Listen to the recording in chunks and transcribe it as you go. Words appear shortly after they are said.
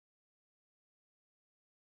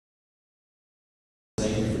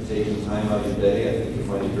taking time out of your day. I think you'll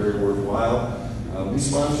find it very worthwhile. We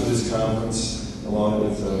sponsor this conference along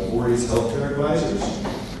with Vorys Healthcare Advisors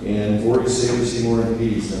and Vorys Sabre Seymour and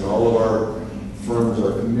Peace, and all of our firms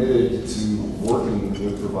are committed to working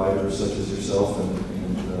with providers such as yourself and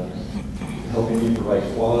helping you provide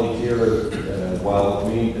quality care while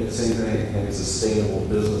we at the same time having sustainable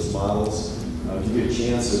business models. If you get a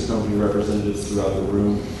chance, there's company representatives throughout the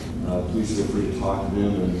room. Please feel free to talk to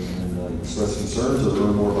them and express concerns or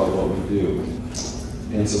learn more about what we do.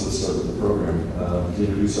 And so let's start with the program. To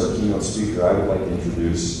introduce our keynote speaker, I would like to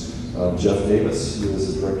introduce Jeff Davis, who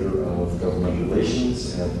is the Director of Government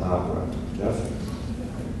Relations at OPRA. Jeff?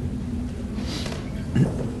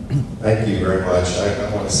 Thank you very much.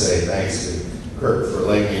 I want to say thanks to Kurt for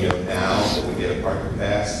letting me know now that we get a parking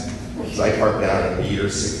pass. Because I park down at a meter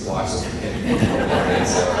 6 blocks of the morning,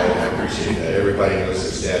 so I appreciate that. Everybody knows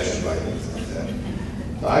their statute by things like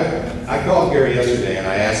that. I called Gary yesterday and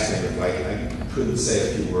I asked him if I couldn't say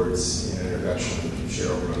a few words in an introduction to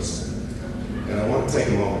Cheryl Grossman. And I want to take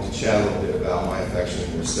a moment to chat a little bit about my affection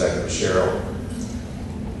and respect for Cheryl.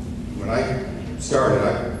 When I started,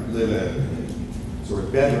 I lived in a sort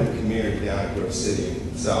of bedroom community down in Grove City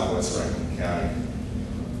in southwest Franklin County.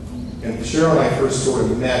 And Cheryl and I first sort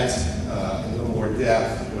of met in a little more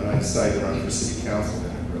depth when I decided to run for city councilman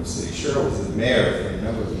in Grove City. Cheryl was the mayor for a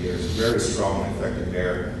number of years, a very strong and effective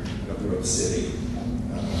mayor of Grove City.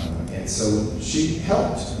 And so she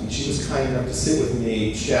helped. She was kind enough to sit with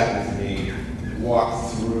me, chat with me,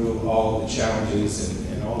 walk through all of the challenges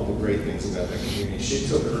and all of the great things about that community. She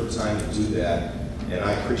took her time to do that, and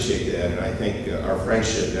I appreciate that. And I think our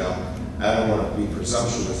friendship now, I don't want to be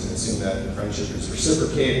presumptuous and assume that the friendship is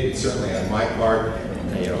reciprocated. It's certainly on my part.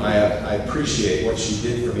 You know, I appreciate what she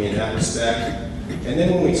did for me in that respect. And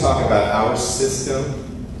then when we talk about our system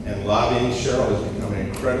and lobbying, Cheryl has become an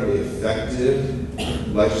incredibly effective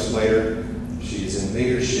legislator. She's in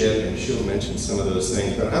leadership, and she'll mention some of those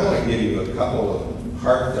things. But I want to give you a couple of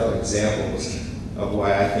heartfelt examples of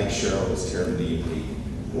why I think Cheryl is terribly unique.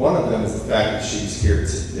 One of them is the fact that she's here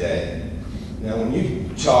today. Now, when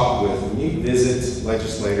you visit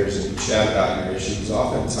legislators and you chat about your issues,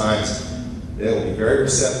 oftentimes they'll be very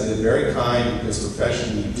receptive, very kind, because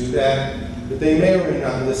professionally you do that, but they may or may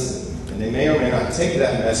not listen, and they may or may not take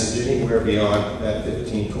that message anywhere beyond that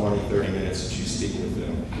 15, 20, 30 minutes that you speak with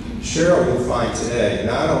them. Cheryl, you'll find today,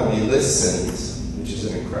 not only listens, which is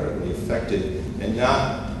an incredibly effective, and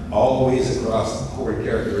not always across the core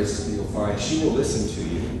characteristics that you'll find, she will listen to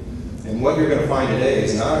you. And what you're going to find today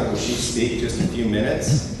is not only will she speak just a few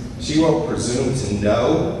minutes, she won't presume to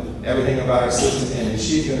know everything about our system, and then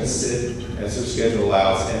she's going to sit, as her schedule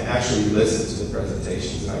allows, and actually listen to the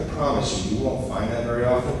presentations. And I promise you, you won't find that very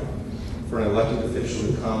often for an elected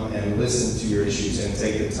official to come and listen to your issues and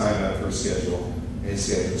take the time out of her schedule and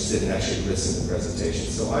sit and actually listen to the presentation.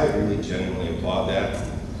 So I really genuinely applaud that.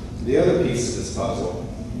 The other piece of this puzzle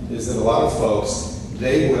is that a lot of folks,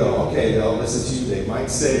 they'll listen to you, they might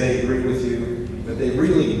say they agree with you, but they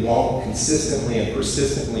really won't consistently and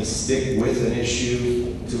persistently stick with an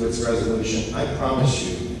issue to its resolution. I promise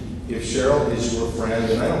you, if Cheryl is your friend,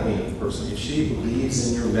 and I don't mean it personally, if she believes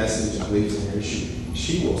in your message and believes in your issue,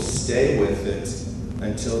 she will stay with it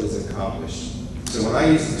until it is accomplished. So when I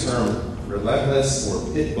use the term relentless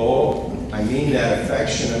or pit bull, I mean that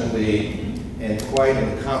affectionately and quite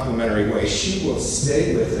in a complimentary way. She will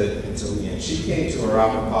stay with it until the end. She came to our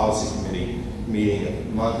OPRA Policy Committee meeting a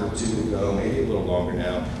month or two ago, maybe a little longer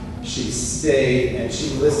now. She stayed and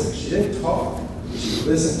she listened. She didn't talk. She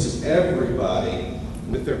listened to everybody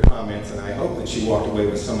with their comments, and I hope that she walked away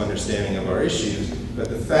with some understanding of our issues. But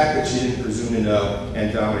the fact that she didn't presume to know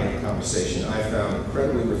and dominate the conversation, I found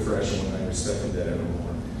incredibly refreshing, and I respected that ever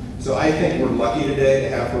more. So I think we're lucky today to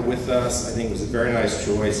have her with us. I think it was a very nice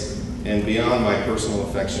choice. And beyond my personal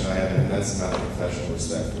affection, I have an immense amount of professional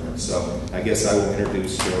respect for her. So I guess I will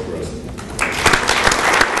introduce Cheryl Grossman.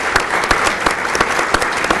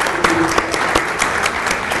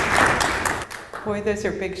 Boy, those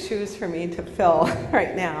are big shoes for me to fill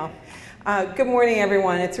right now. Good morning,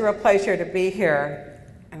 everyone. It's a real pleasure to be here.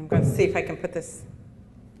 I'm going to see if I can put this.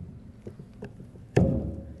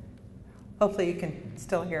 Hopefully you can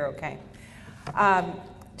still hear okay.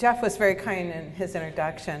 Jeff was very kind in his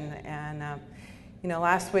introduction, and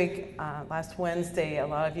last Wednesday, a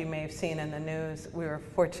lot of you may have seen in the news, we were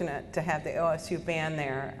fortunate to have the OSU band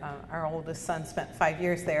there. Our oldest son spent 5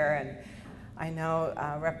 years there, and I know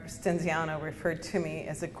Rep. Stenziano referred to me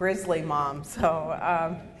as a grizzly mom. So,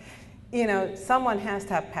 someone has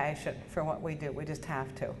to have passion for what we do. We just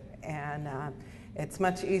have to. And It's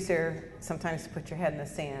much easier sometimes to put your head in the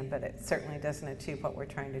sand, but it certainly doesn't achieve what we're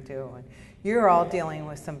trying to do. And you're all dealing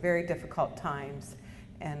with some very difficult times,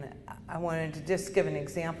 and I wanted to just give an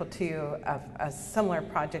example to you of a similar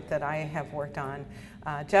project that I have worked on.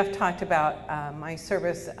 Jeff talked about my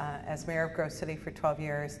service as mayor of Grove City for 12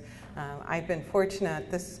 years. I've been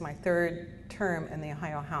fortunate, this is my third term in the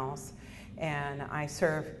Ohio House, and I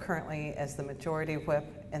serve currently as the majority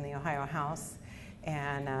whip in the Ohio House,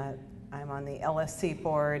 and I'm on the LSC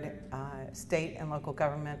board, state and local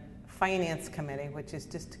government finance committee, which is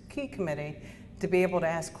just a key committee to be able to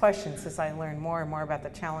ask questions as I learn more and more about the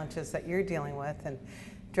challenges that you're dealing with. And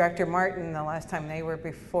Director Martin, the last time they were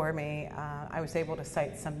before me, I was able to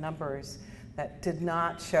cite some numbers that did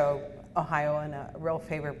not show Ohio in a real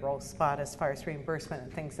favorable spot as far as reimbursement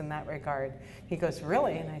and things in that regard. He goes,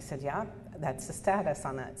 really? And I said, yeah, that's the status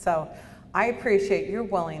on that. So I appreciate your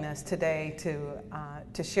willingness today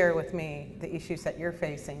to share with me the issues that you're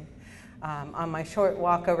facing. On my short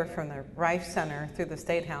walk over from the Rife Center through the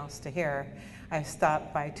State House to here, I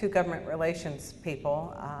stopped by two government relations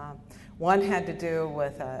people. One had to do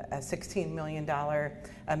with a $16 million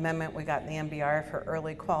amendment we got in the MBR for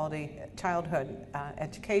early quality childhood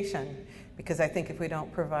education, because I think if we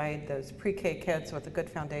don't provide those pre-K kids with a good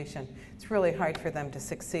foundation, it's really hard for them to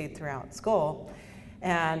succeed throughout school.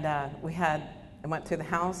 And I went through the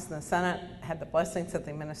House and the Senate, had the blessings of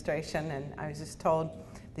the administration, and I was just told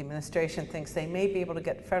the administration thinks they may be able to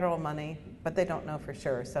get federal money, but they don't know for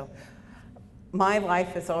sure. So my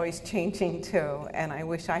life is always changing too, and I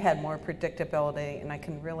wish I had more predictability, and I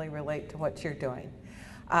can really relate to what you're doing.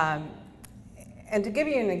 And to give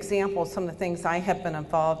you an example of some of the things I have been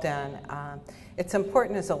involved in, it's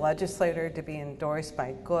important as a legislator to be endorsed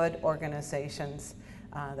by good organizations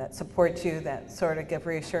that support you, that sort of give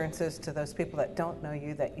reassurances to those people that don't know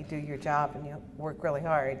you, that you do your job and you work really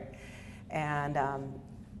hard. And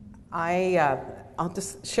I'll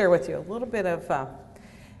just share with you a little bit of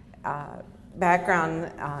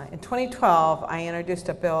background. In 2012, I introduced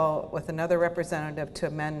a bill with another representative to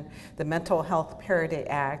amend the Mental Health Parity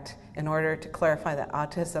Act in order to clarify that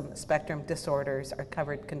autism spectrum disorders are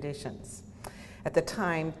covered conditions. At the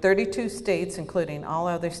time, 32 states, including all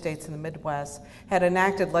other states in the Midwest, had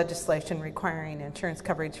enacted legislation requiring insurance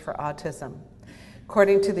coverage for autism.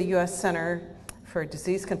 According to the U.S. Center for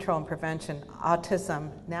Disease Control and Prevention, autism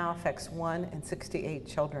now affects 1 in 68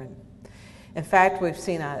 children. In fact, we've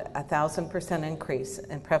seen a 1,000% increase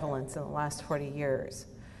in prevalence in the last 40 years.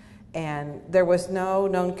 And there was no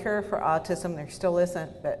known cure for autism, there still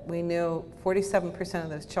isn't, but we knew 47% of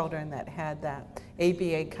those children that had that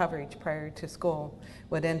ABA coverage prior to school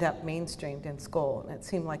would end up mainstreamed in school. And it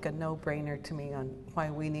seemed like a no-brainer to me on why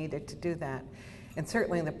we needed to do that. And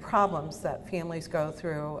certainly the problems that families go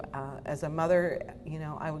through. As a mother,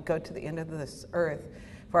 I would go to the end of this earth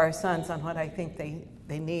for our sons on what I think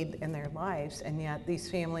they need in their lives. And yet these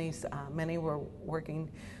families, many were working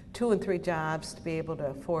 2 and 3 jobs to be able to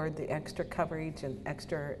afford the extra coverage and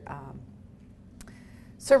extra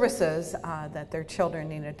services that their children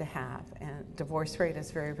needed to have. And divorce rate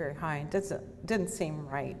is very, very high. It didn't seem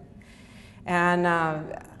right. And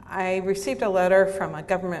I received a letter from a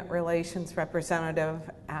government relations representative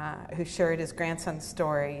who shared his grandson's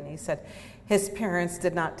story, and he said his parents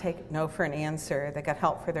did not take no for an answer. They got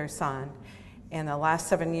help for their son. In the last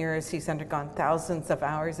 7 years, he's undergone thousands of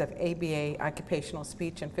hours of ABA, occupational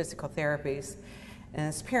speech and physical therapies, and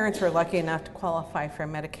his parents were lucky enough to qualify for a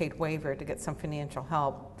Medicaid waiver to get some financial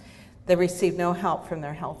help. They received no help from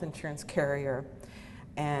their health insurance carrier,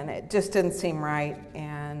 and it just didn't seem right.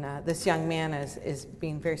 And this young man is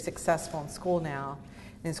being very successful in school now,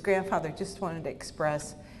 and his grandfather just wanted to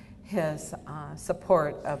express his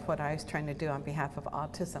support of what I was trying to do on behalf of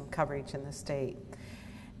autism coverage in the state.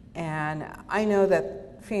 And I know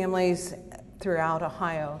that families throughout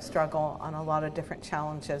Ohio struggle on a lot of different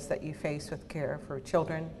challenges that you face with care for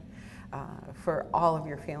children, for all of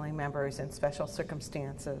your family members in special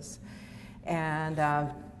circumstances. And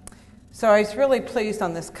so I was really pleased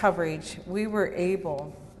on this coverage. We were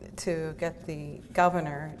able to get the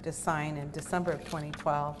governor to sign in December of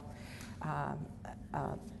 2012 a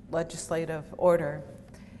legislative order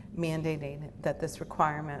mandating that this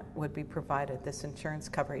requirement would be provided, this insurance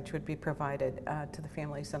coverage would be provided to the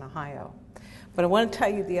families in Ohio. But I want to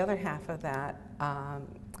tell you the other half of that.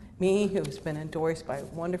 Me, who's been endorsed by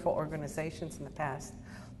wonderful organizations in the past,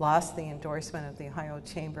 lost the endorsement of the Ohio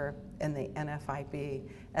Chamber and the NFIB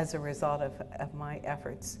as a result of my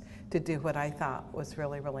efforts to do what I thought was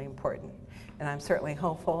really, really important. And I'm certainly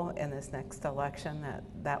hopeful in this next election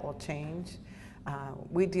that will change.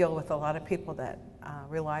 We deal with a lot of people that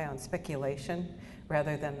rely on speculation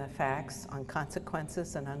rather than the facts on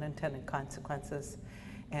consequences and unintended consequences.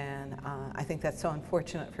 And I think that's so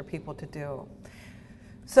unfortunate for people to do.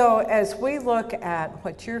 So as we look at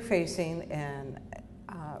what you're facing in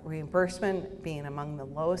reimbursement being among the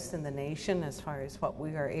lowest in the nation as far as what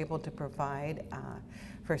we are able to provide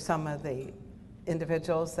for some of the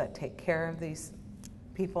individuals that take care of these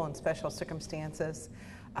people in special circumstances,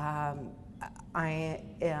 I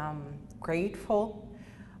am grateful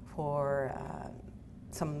for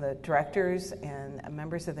some of the directors and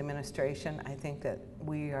members of the administration. I think that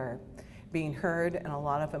we are being heard in a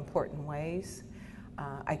lot of important ways.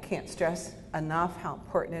 I can't stress enough how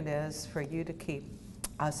important it is for you to keep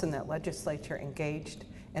us in that legislature engaged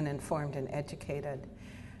and informed and educated.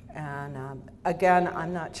 And again,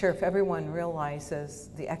 I'm not sure if everyone realizes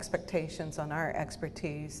the expectations on our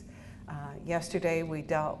expertise. Yesterday we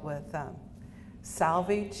dealt with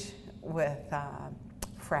salvage, with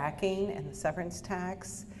fracking and the severance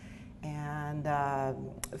tax, and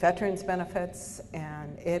veterans benefits,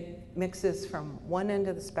 and it mixes from one end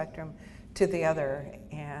of the spectrum to the other.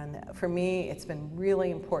 And for me, it's been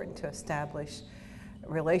really important to establish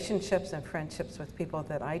relationships and friendships with people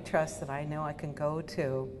that I trust, that I know I can go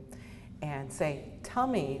to and say, tell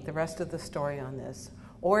me the rest of the story on this,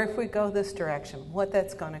 or if we go this direction, what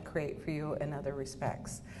that's going to create for you in other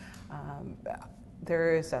respects.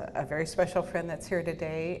 There is a very special friend that's here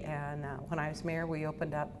today, and when I was mayor, we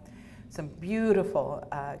opened up some beautiful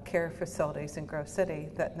care facilities in Grove City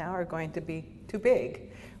that now are going to be too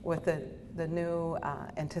big with the new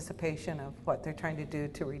anticipation of what they're trying to do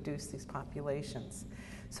to reduce these populations.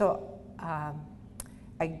 So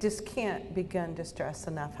I just can't begin to stress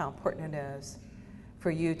enough how important it is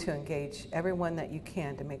for you to engage everyone that you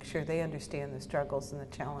can to make sure they understand the struggles and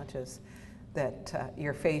the challenges that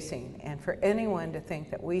you're facing. And for anyone to think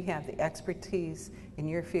that we have the expertise in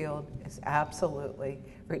your field is absolutely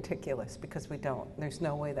ridiculous, because we don't. There's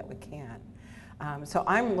no way that we can. So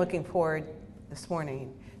I'm looking forward this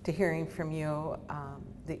morning to hearing from you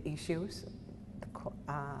the issues,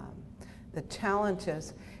 the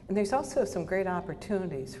challenges, and there's also some great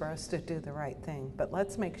opportunities for us to do the right thing, but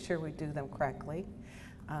let's make sure we do them correctly.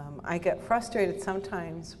 I get frustrated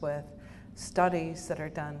sometimes with studies that are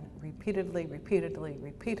done repeatedly,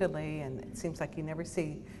 and it seems like you never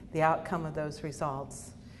see the outcome of those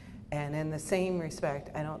results. And in the same respect,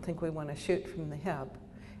 I don't think we want to shoot from the hip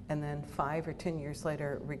and then 5 or 10 years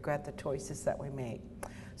later regret the choices that we make.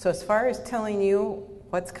 So as far as telling you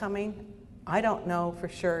what's coming, I don't know for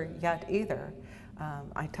sure yet either.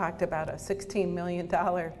 I talked about a $16 million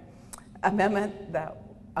amendment that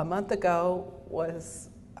a month ago was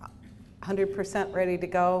 100% ready to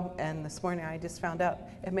go, and this morning I just found out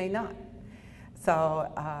it may not.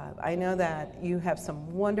 So I know that you have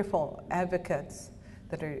some wonderful advocates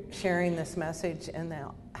that are sharing this message in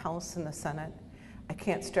the House and the Senate. I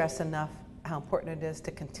can't stress enough how important it is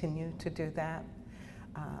to continue to do that.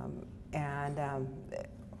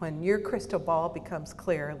 When your crystal ball becomes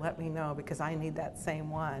clear, let me know, because I need that same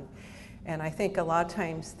one. And I think a lot of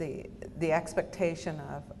times the expectation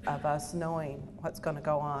of us knowing what's going to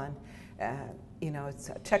go on, it's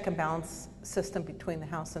a check and balance system between the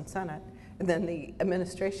House and Senate, and then the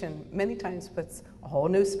administration many times puts a whole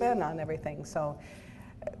new spin on everything. So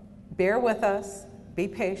bear with us, be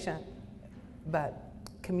patient, but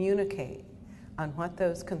communicate on what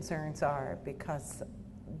those concerns are, because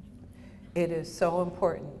it is so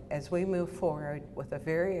important as we move forward with a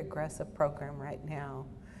very aggressive program right now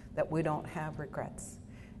that we don't have regrets.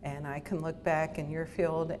 And I can look back in your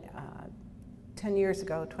field 10 years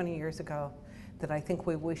ago, 20 years ago, that I think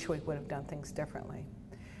we wish we would have done things differently.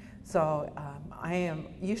 So I am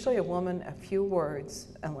usually a woman of few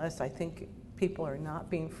words, unless I think people are not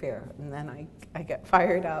being fair, and then I get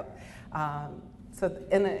fired up. To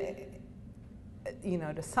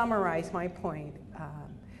summarize my point,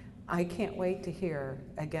 I can't wait to hear,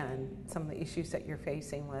 again, some of the issues that you're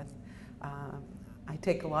facing with. I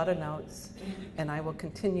take a lot of notes, and I will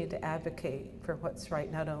continue to advocate for what's right,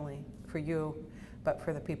 not only for you, but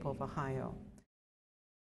for the people of Ohio.